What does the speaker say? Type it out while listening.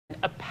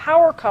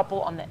power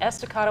couple on the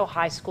Estacado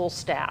High School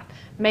staff,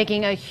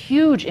 making a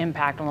huge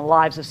impact on the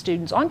lives of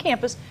students on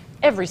campus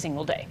every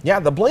single day. Yeah,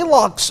 the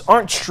Blaylocks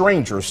aren't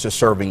strangers to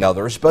serving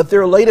others, but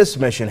their latest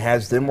mission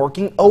has them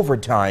working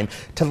overtime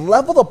to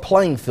level the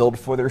playing field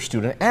for their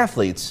student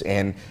athletes,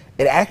 and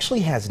it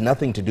actually has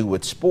nothing to do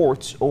with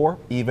sports or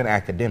even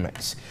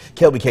academics.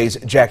 KLBK's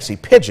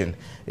Jaxie Pigeon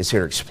is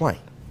here to explain.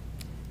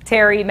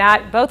 Terry,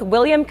 Matt, both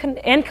William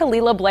and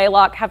Kalila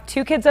Blaylock have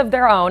 2 kids of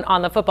their own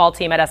on the football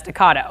team at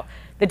Estacado.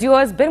 The duo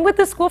has been with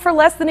the school for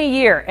less than a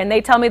year, and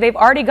they tell me they've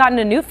already gotten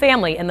a new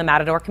family in the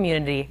Matador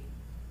community.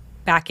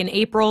 Back in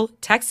April,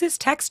 Texas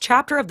Tech's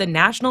chapter of the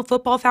National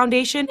Football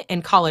Foundation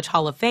and College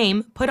Hall of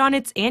Fame put on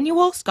its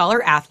annual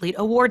Scholar Athlete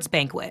Awards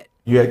banquet.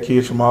 You had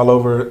kids from all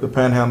over the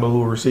Panhandle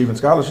who were receiving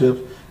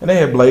scholarships, and they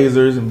had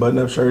blazers and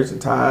button-up shirts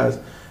and ties,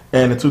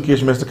 and the 2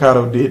 kids from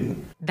Estacado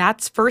didn't.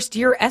 That's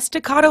first-year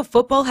Estacado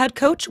football head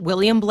coach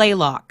William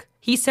Blaylock.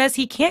 He says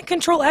he can't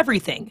control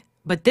everything,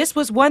 but this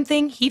was one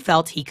thing he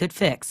felt he could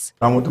fix.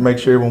 I want to make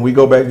sure when we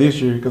go back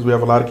this year, because we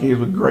have a lot of kids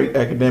with great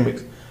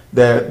academics,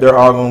 that they're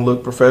all going to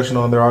look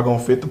professional and they're all going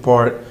to fit the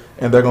part,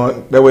 and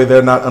that way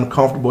they're not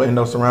uncomfortable in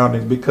those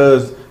surroundings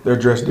because they're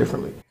dressed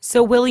differently.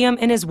 So William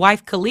and his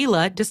wife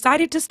Kalila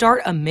decided to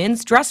start a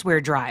men's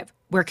dresswear drive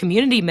where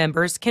community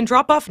members can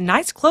drop off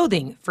nice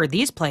clothing for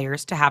these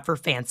players to have for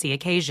fancy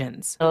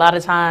occasions. A lot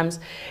of times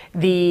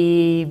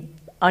the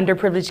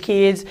underprivileged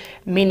kids,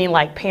 meaning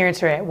like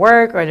parents are at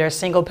work or they're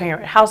single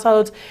parent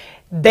households,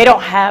 they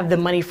don't have the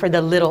money for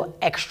the little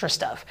extra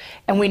stuff.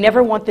 And we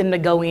never want them to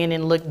go in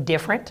and look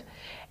different,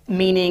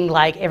 meaning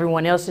like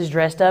everyone else is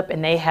dressed up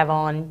and they have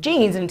on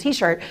jeans and a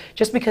t-shirt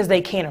just because they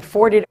can't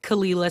afford it.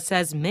 Kalila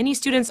says many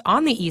students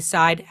on the east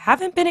side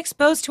haven't been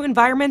exposed to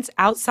environments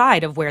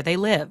outside of where they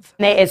live.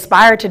 They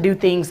aspire to do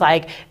things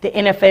like the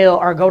NFL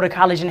or go to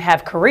college and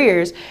have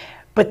careers,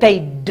 but they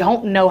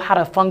don't know how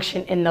to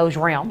function in those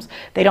realms.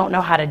 They don't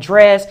know how to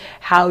dress,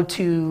 how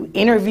to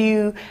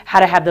interview, how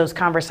to have those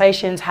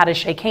conversations, how to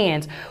shake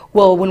hands.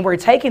 Well, when we're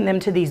taking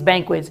them to these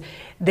banquets,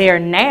 they're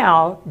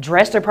now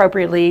dressed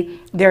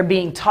appropriately. They're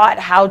being taught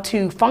how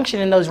to function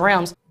in those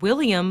realms.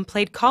 William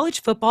played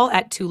college football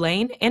at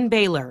Tulane and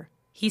Baylor.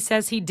 He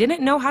says he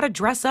didn't know how to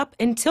dress up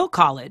until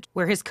college,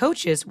 where his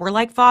coaches were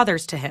like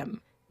fathers to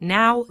him.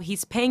 Now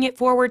he's paying it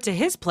forward to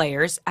his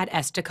players at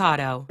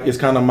Estacado. It's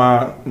kind of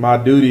my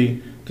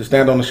duty to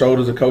stand on the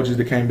shoulders of coaches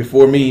that came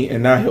before me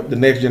and now help the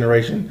next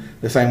generation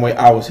the same way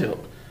I was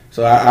helped.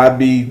 So I'd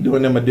be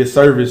doing them a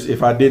disservice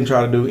if I didn't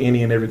try to do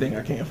any and everything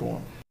I can for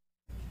them.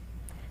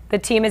 The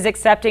team is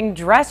accepting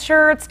dress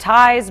shirts,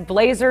 ties,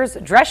 blazers,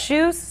 dress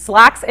shoes,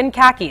 slacks, and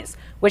khakis,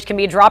 which can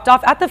be dropped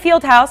off at the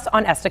field house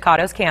on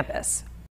Estacado's campus.